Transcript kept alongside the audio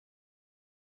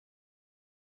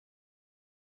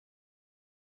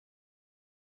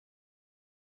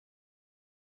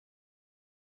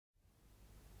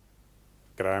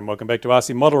G'day and welcome back to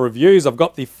RC Model Reviews. I've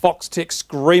got the Foxtech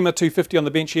Screamer 250 on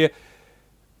the bench here.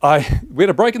 We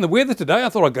had a break in the weather today. I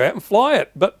thought I'd go out and fly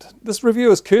it, but this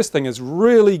reviewer's curse thing is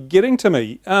really getting to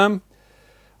me. I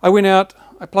went out,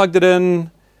 I plugged it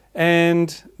in,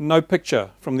 and no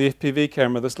picture from the FPV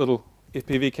camera, this little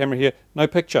FPV camera here, no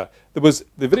picture. The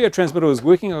video transmitter was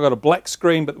working, I got a black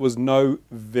screen, but there was no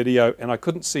video, and I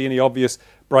couldn't see any obvious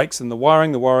breaks in the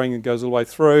wiring. The wiring goes all the way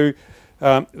through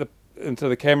into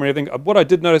the camera and everything. What I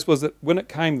did notice was that when it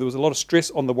came, there was a lot of stress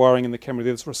on the wiring in the camera.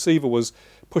 This receiver was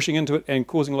pushing into it and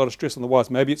causing a lot of stress on the wires.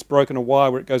 Maybe it's broken a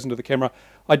wire where it goes into the camera.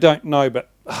 I don't know,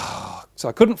 but so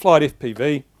I couldn't fly it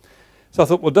FPV. So I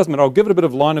thought, well, it doesn't matter. I'll give it a bit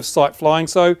of line of sight flying.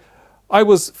 So I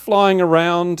was flying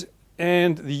around,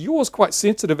 and the yaw is quite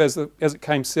sensitive as it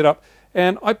came set up.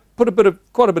 And I put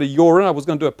quite a bit of yaw in. I was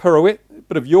going to do a pirouette, a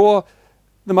bit of yaw.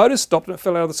 The motor stopped and it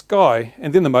fell out of the sky,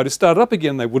 and then the motor started up again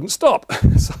and they wouldn't stop.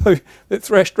 So it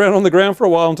thrashed around on the ground for a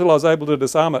while until I was able to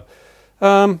disarm it.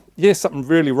 Yeah, something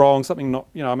really wrong, something not,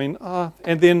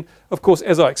 and then, of course,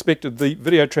 as I expected, the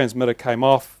video transmitter came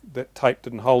off. That tape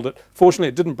didn't hold it. Fortunately,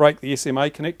 it didn't break the SMA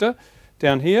connector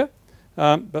down here,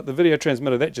 but the video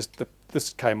transmitter,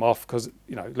 this came off because it,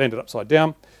 landed upside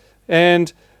down.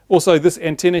 And also this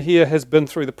antenna here has been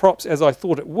through the props as I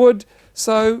thought it would.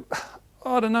 So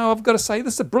I don't know, I've got to say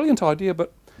this is a brilliant idea,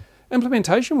 but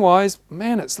implementation wise,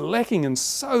 man, it's lacking in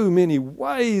so many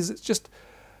ways. It's just,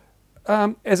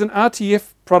 as an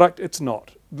RTF product, it's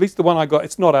not. At least the one I got,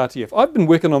 it's not RTF. I've been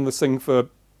working on this thing for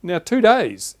now 2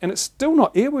 days and it's still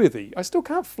not airworthy. I still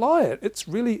can't fly it. It's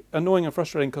really annoying and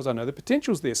frustrating because I know the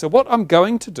potential's there. So what I'm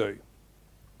going to do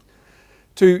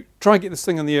to try and get this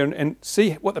thing in the air and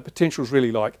see what the potential is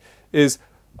really like is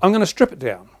I'm going to strip it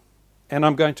down and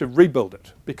I'm going to rebuild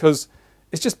it because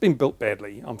it's just been built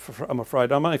badly, I'm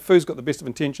afraid. I mean, Foo's got the best of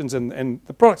intentions and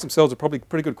the products themselves are probably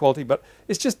pretty good quality, but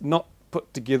it's just not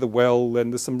put together well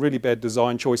and there's some really bad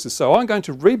design choices. So I'm going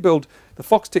to rebuild the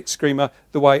Foxtech Screamer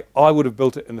the way I would have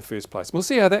built it in the first place. We'll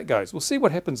see how that goes. We'll see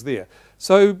what happens there.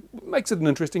 So it makes it an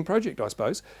interesting project, I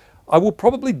suppose. I will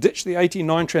probably ditch the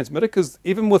 89 transmitter because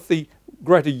even with the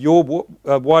greater yaw,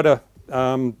 wider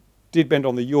deadband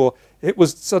on the yaw, it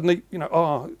was suddenly,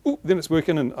 then it's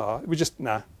working and it was just,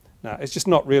 nah, it's just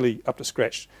not really up to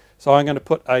scratch. So I'm going to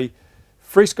put a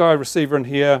FreeSky receiver in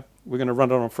here. We're going to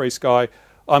run it on FreeSky.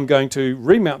 I'm going to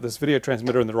remount this video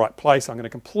transmitter in the right place. I'm going to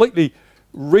completely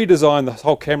redesign the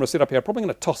whole camera setup here. I'm probably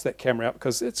going to toss that camera out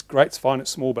because it's great, it's fine, it's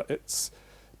small, but it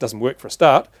doesn't work for a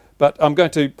start. But I'm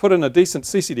going to put in a decent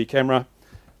CCD camera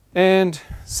and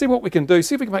see what we can do,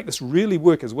 see if we can make this really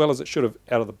work as well as it should have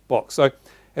out of the box. So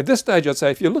at this stage, I'd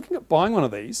say if you're looking at buying one of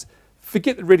these,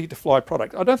 forget the ready-to-fly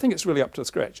product. I don't think it's really up to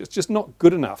scratch. It's just not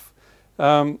good enough.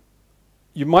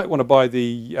 You might want to buy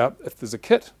if there's a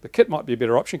kit, the kit might be a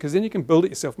better option because then you can build it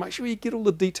yourself. Make sure you get all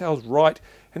the details right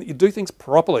and that you do things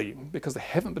properly because they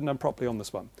haven't been done properly on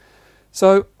this one.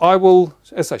 So I will,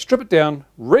 as I say, strip it down,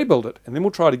 rebuild it, and then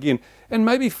we'll try it again. And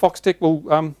maybe Foxtech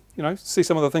will, see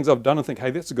some of the things I've done and think,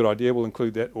 hey, that's a good idea, we'll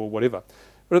include that or whatever.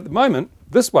 But at the moment,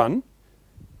 this one,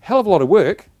 hell of a lot of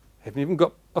work, haven't even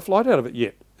got a flight out of it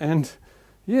yet. And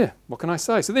yeah, what can I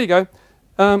say? So there you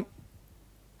go.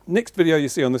 Next video you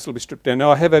see on this will be stripped down. Now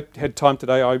I have had time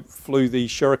today. I flew the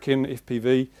Shuriken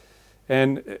FPV,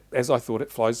 and as I thought,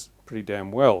 it flies pretty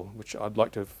damn well, which I'd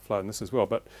like to have flown this as well.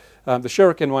 But the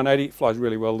Shuriken 180 flies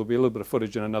really well. There'll be a little bit of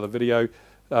footage in another video,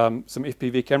 some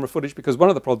FPV camera footage, because one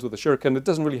of the problems with the Shuriken, it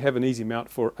doesn't really have an easy mount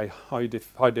for a high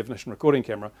definition recording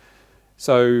camera.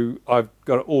 So I've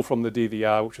got it all from the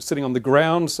DVR, which is sitting on the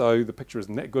ground, so the picture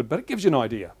isn't that good, but it gives you an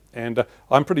idea. And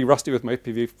I'm pretty rusty with my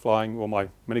FPV flying, or my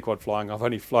mini-quad flying. I've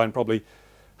only flown probably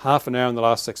half an hour in the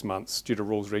last 6 months due to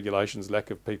rules, regulations,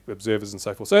 lack of observers and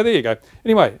so forth. So there you go.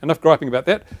 Anyway, enough griping about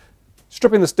that.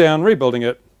 Stripping this down, rebuilding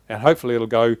it, and hopefully it'll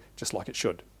go just like it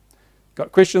should.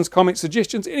 Got questions, comments,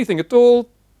 suggestions, anything at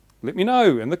all, let me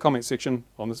know in the comment section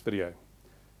on this video.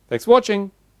 Thanks for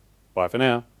watching. Bye for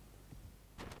now.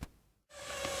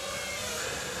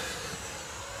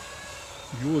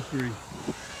 Yours very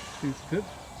sensitive.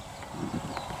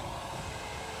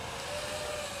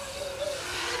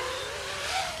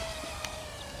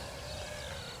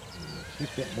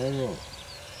 Just that bang on.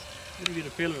 Did you get a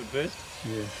feel of it first?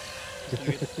 Yeah.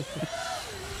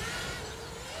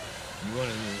 You want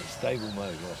it in stable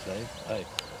mode, I say. Hey.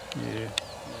 Yeah.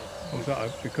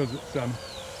 Also, because it's not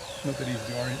that easy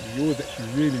to orient. The yaw is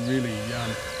actually really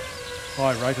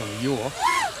high rate on the yaw.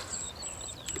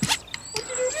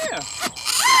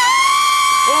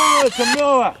 Oh, it's a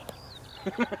mower!